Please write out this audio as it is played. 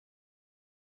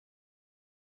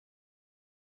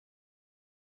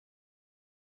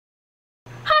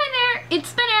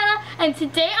it's Banana, and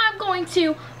today I'm going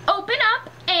to open up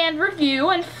and review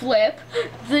and flip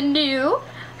the new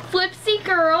Flip Zee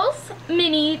Girls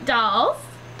Mini dolls.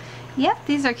 Yep,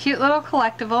 these are cute little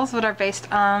collectibles that are based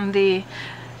on the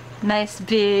nice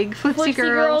big Flip Zee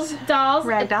Girls dolls.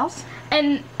 Rag dolls.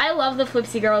 And I love the Flip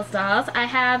Zee Girls dolls. I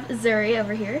have Zuri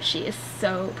over here. She is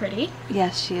so pretty.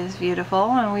 Yes, she is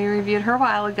beautiful, and we reviewed her a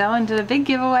while ago and did a big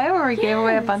giveaway where we gave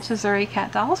away a bunch of Zuri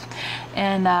cat dolls,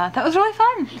 and that was really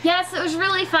fun. Yes, it was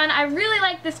really fun. I really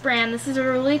like this brand. This is a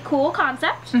really cool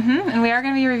concept. And we are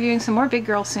going to be reviewing some more big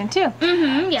girls soon too.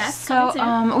 Yes. So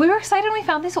we were excited when we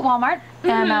found these at Walmart,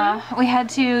 and we had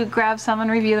to grab some and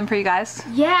review them for you guys.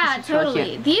 Yeah, totally.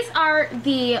 Really these are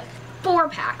the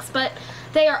 4-packs, but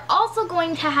they are also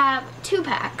going to have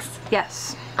 2-packs.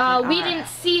 Yes. We didn't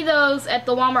see those at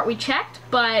the Walmart we checked,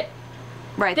 but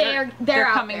they're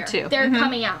out coming there. too. They're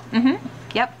coming out.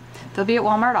 Yep. They'll be at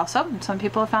Walmart also. Some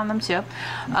people have found them too.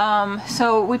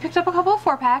 So we picked up a couple of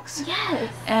 4-packs.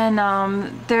 Yes. And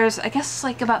there's, I guess,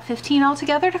 like about 15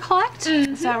 altogether to collect.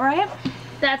 Is that right?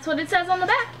 That's what it says on the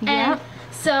back. Yep. And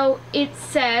so it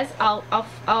says,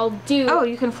 I'll do. Oh,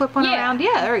 you can flip one around.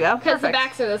 Yeah, there we go. Because the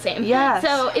backs are the same. Yes.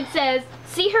 So it says,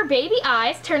 see her baby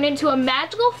eyes turn into a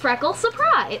magical freckle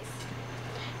surprise.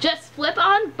 Just flip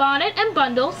on bonnet and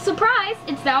bundle. Surprise,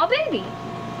 it's now a baby.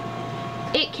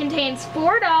 It contains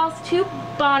 4 dolls, 2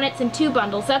 bonnets, and 2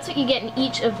 bundles. That's what you get in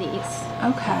each of these.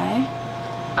 Okay.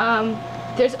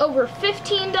 There's over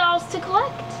 15 dolls to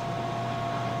collect.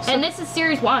 So, and this is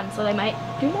series 1, so they might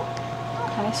do more.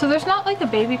 Okay, so there's not like a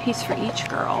baby piece for each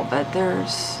girl, but they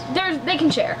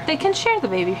can share. They can share the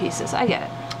baby pieces. I get it.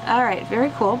 All right,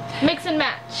 very cool. Mix and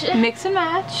match. Mix and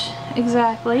match,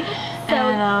 exactly. So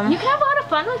and, you can have a lot of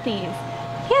fun with these.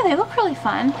 Yeah, they look really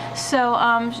fun. So,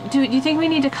 do you think we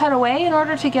need to cut away in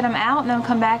order to get them out and then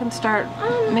come back and start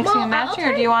mixing and matching,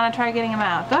 or do you want to try getting them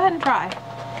out? Go ahead and try.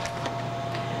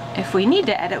 If we need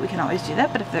to edit, we can always do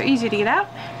that, but if they're easy to get out,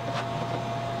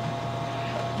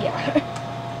 yeah,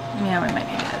 we might need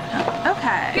to edit.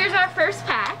 Okay. Here's our first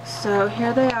pack. So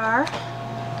here they are,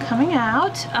 coming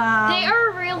out. They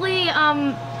are really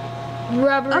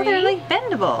rubbery. Oh, they're like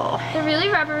bendable. They're really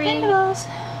rubbery. Bendables.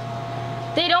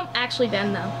 They don't actually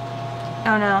bend though.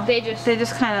 Oh no. They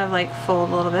just kind of like fold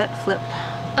a little bit. Flip.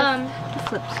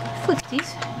 Flip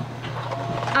these.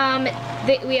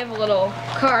 We have a little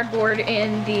cardboard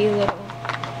in the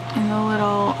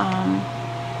little.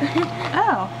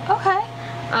 Oh, okay.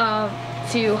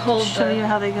 To hold. Show you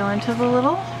how they go into the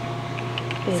little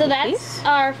baby So that's piece.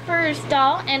 our first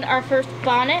doll and our first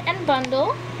bonnet and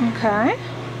bundle. Okay.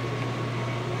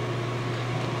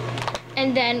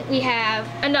 And then we have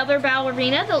another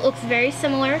ballerina that looks very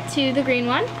similar to the green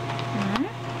one.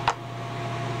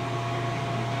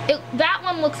 That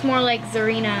one looks more like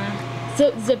Zabrina.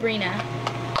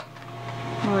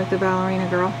 More like the ballerina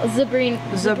girl. Zabrina.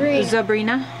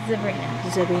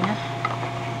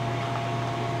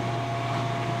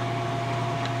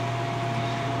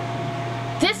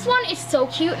 This one is so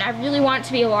cute, and I really want it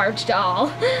to be a large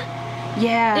doll.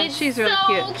 Yeah, she's really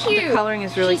cute. The coloring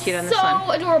is really cute on this one.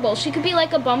 So adorable. She could be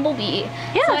like a bumblebee.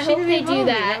 Yeah, so I hope they do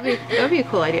that. That would be a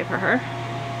cool idea for her.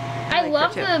 I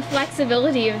love the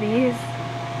flexibility of these.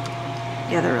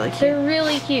 Yeah, they're really cute. They're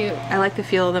really cute. I like the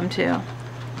feel of them too.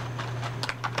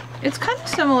 It's kind of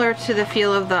similar to the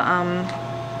feel of the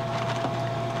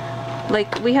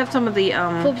like we have some of the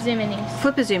FlipZee Minis.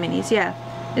 FlipaZoo Minis, yeah.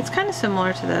 It's kind of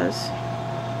similar to those.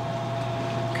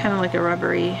 Kind of like a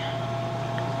rubbery.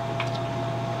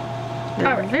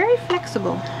 They're very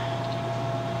flexible.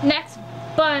 Next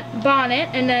bonnet,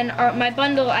 and then my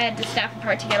bundle I had to snap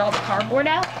apart to get all the cardboard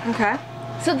out. Okay.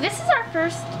 So this is our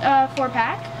first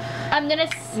 4-pack. I'm gonna.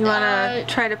 You wanna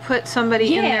try to put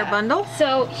somebody in their bundle?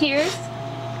 So here's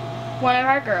one of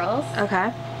our girls.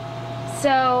 Okay.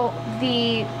 So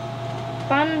the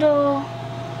bundle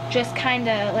just kind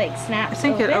of like snaps. I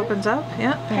think it opens up.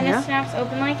 Yeah. Kind of snaps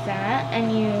open like that, and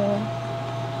you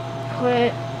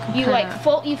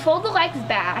fold the legs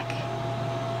back,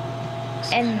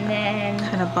 and then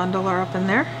kind of bundle her up in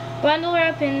there. Bundle her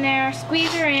up in there,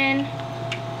 squeeze her in,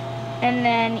 and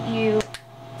then you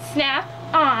snap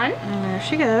on. And there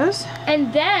she goes.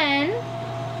 And then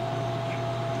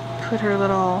put her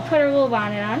little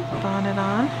bonnet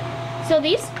on. So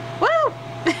these. Whoa!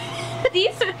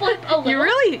 These flip a little. You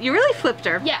really flipped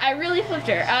her. Yeah, I really flipped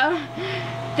her.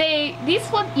 These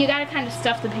flip. You gotta kind of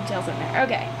stuff the pigtails in there.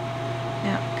 Okay.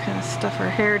 Yeah, kind of stuff her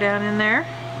hair down in there.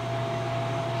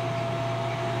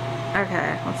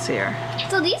 Okay, let's see her.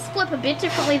 So these flip a bit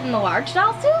differently than the large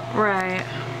dolls do. Right.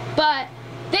 But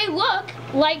they look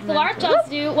like the large dolls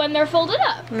do when they're folded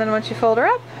up. And then once you fold her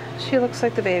up, She looks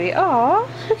like the baby. Aw,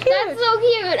 so cute. That's so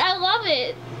cute. I love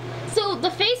it. So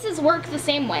the faces work the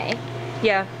same way.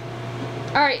 Yeah.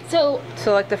 Alright, so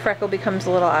like the freckle becomes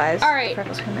the little eyes. Alright. The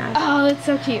freckles become eyes. Oh, that's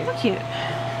so cute. So cute.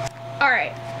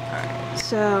 Alright.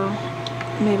 So,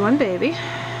 made one baby.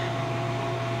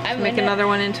 Make another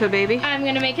one into a baby. I'm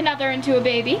gonna make another into a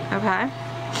baby. Okay.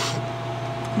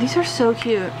 These are so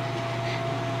cute.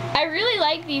 I really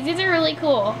like these. These are really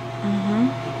cool.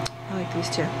 I like these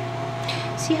too.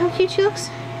 See how cute she looks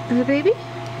as a baby?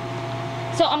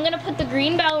 So I'm gonna put the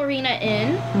green ballerina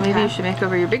in. Maybe you should make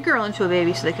over your big girl into a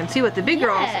baby so they can see what the big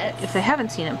girl Yes. is. If they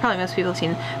haven't seen it, probably most people have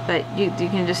seen it, but you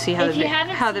can just see how If you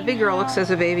haven't the seen big girl her- looks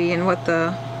as a baby and what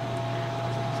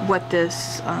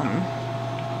this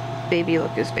baby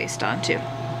look is based on too.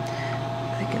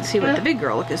 They can see what the big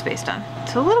girl look is based on.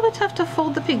 It's a little bit tough to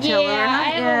fold the pigtail over, Yeah, huh? I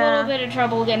have a little bit of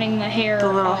trouble getting the hair. The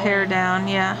little all hair in. down,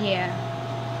 yeah. Yeah.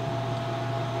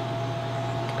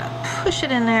 Push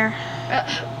it in there.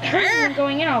 Hers isn't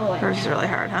going in all the way. Hers is really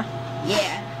hard, huh?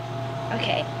 Yeah.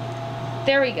 Okay.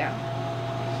 There we go.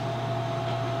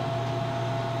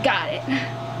 Got it.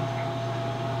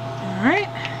 Alright.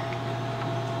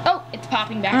 Oh, it's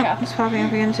popping back up. It's popping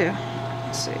up again too.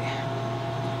 Let's see.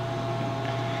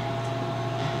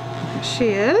 There she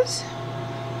is.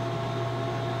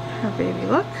 Her baby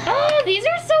look. Oh, these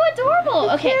are so adorable.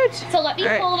 Okay, Cute. so let me All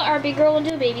right. fold our big girl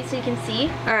into a baby so you can see.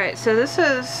 Alright, so this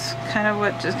is kind of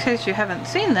what, just in case you haven't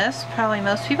seen this, probably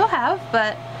most people have,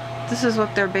 but this is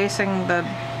what they're basing the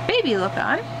baby look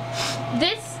on.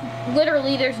 This,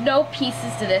 literally, there's no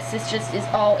pieces to this. This just is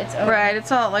all its own. Right,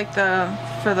 it's all like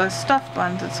for the stuffed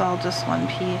ones, it's all just one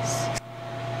piece.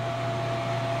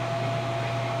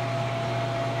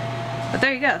 But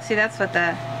there you go. See, that's what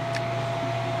the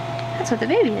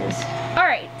baby is.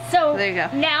 Alright, so There you go.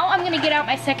 now I'm going to get out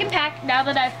my second pack. Now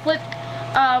that I've flipped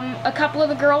a couple of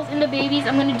the girls into babies,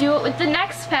 I'm going to do it with the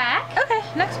next pack. Okay,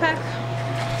 next pack.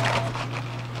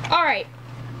 Alright,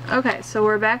 Okay, so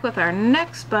we're back with our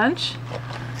next bunch.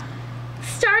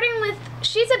 starting with,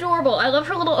 she's adorable. I love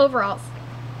her little overalls.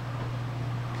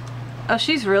 Oh,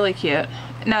 she's really cute.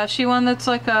 Now, is she one that's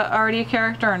like already a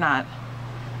character or not?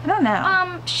 I don't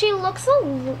know. She looks a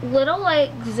little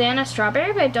like Xana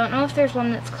Strawberry, but I don't know if there's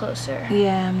one that's closer.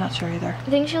 Yeah, I'm not sure either. I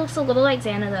think she looks a little like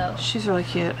Xana though. She's really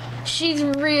cute. She's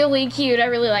really cute. I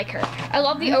really like her. I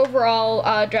love the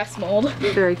overall dress mold.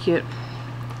 Very cute.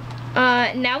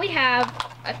 Now we have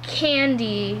a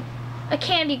candy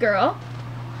girl.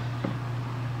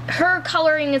 Her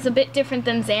coloring is a bit different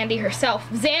than Zandy herself.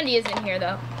 Zandy is in here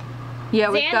though. Yeah,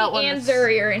 we've Zandy got one and that's-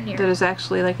 Zuri are in here. that is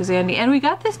actually like a Zandy. And we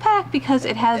got this pack because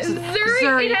it has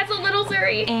Zuri, it has a little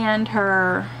Zuri. and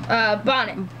her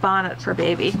Bonnet. for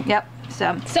baby. Yep.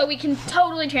 So we can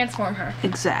totally transform her.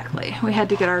 Exactly. We had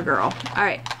to get our girl. All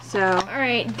right. So.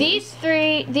 Alright, these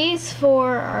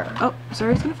four are... Oh,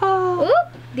 Zuri's gonna fall. Oop,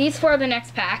 these four are the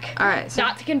next pack. All right. So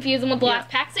Not to confuse them with the last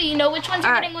pack, so you know which ones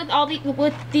you're Alright. getting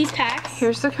with these packs.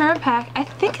 here's the current pack. I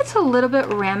think it's a little bit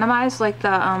randomized, like the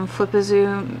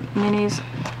FlipZee Minis.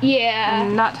 Yeah.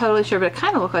 I'm not totally sure, but it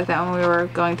kind of looked like that when we were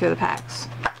going through the packs.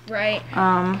 Right.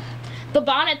 The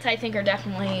bonnets, I think, are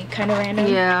definitely kind of random.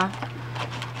 Yeah.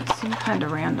 It seemed kind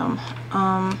of random.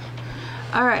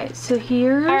 Alright, so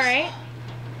here's... Alright.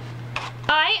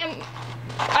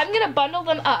 I'm gonna bundle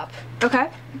them up. Okay,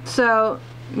 so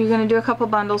you're gonna do a couple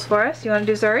bundles for us. You wanna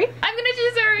do Zuri? I'm gonna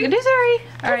do Zuri. You do Zuri.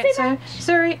 Let's Alright, see so that.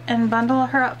 Zuri, and bundle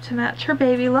her up to match her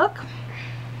baby look.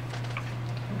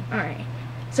 Alright.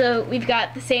 So we've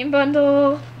got the same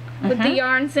bundle with the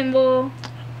yarn symbol.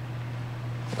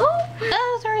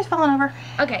 Oh, Zuri's falling over.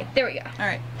 Okay, there we go.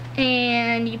 Alright.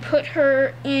 And you put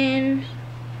her in,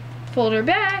 fold her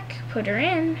back, put her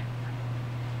in.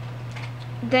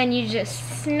 Then you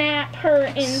just snap her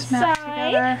Snap inside.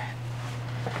 together.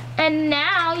 And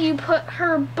now you put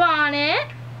her bonnet,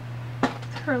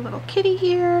 Her little kitty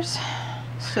ears.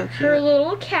 So cute. her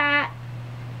little cat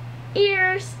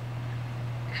ears.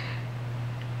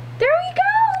 There we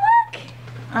go,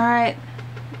 look! Alright,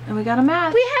 and we got a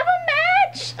match. We have a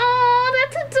match! Oh,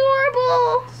 that's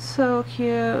adorable! So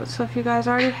cute. So if you guys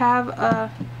already have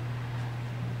a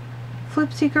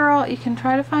Flip Zee Girl, you can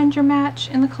try to find your match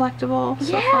in the collectible.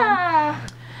 So fun. Yeah!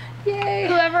 Yay!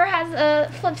 Whoever has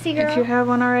a Flip Zee Girl. If you have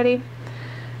one already,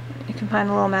 you can find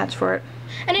a little match for it.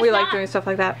 And if We not, like doing stuff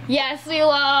like that. yes, we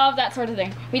love that sort of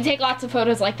thing. We take lots of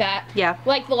photos like that. Yeah,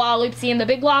 Like the La Loopsy and the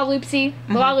big La Loopsy.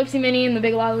 The La Loopsy Mini and the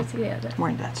big La Loopsy. Yeah. we're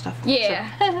into that stuff.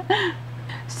 Yeah.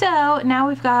 So now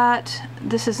we've got,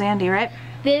 this is Zandy, right?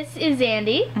 This is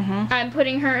Zandy. I'm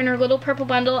putting her in her little purple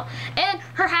bundle. And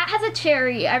her hat has a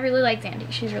cherry. I really like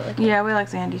Zandy. She's really cool. Yeah, we like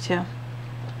Zandy too.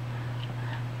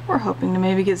 We're hoping to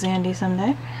maybe get Zandy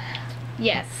someday.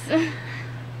 Yes.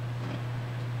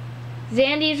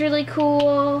 Zandy's really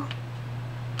cool.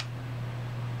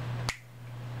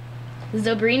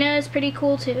 Zobrina is pretty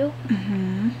cool too.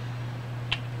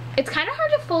 It's kind of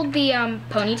hard to fold the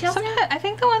ponytails in. I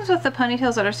think the ones with the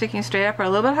ponytails that are sticking straight up are a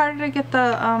little bit harder to get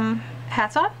the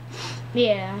hats on.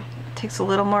 Yeah. It takes a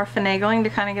little more finagling to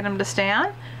kind of get them to stay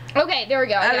on. Okay, there we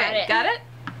go. I got it. Got it?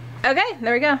 Okay,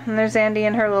 there we go. And there's Zandy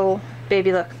in her little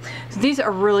baby look. So these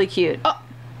are really cute. Oh,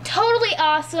 totally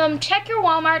awesome. Check your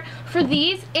Walmart for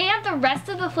these and the rest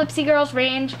of the Flip Zee Girls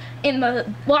range in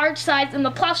the large size and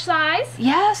the plush size.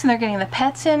 Yes, and they're getting the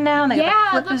pets in now. And they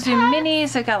got the the FlipaZoo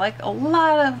Minis. They've got like a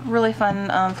lot of really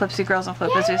fun Flip Zee Girls and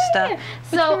FlipaZoo stuff.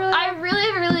 So I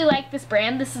really like this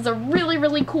brand. This is a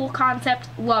really cool concept.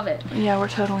 Love it. Yeah, we're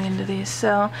totally into these.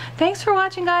 So thanks for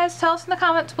watching, guys. Tell us in the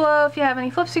comments below if you have any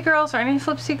Flip Zee Girls or any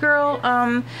Flip Zee Girl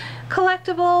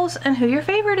collectibles and who your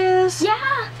favorite is.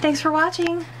 Yeah. Thanks for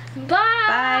watching. Bye.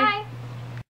 Bye.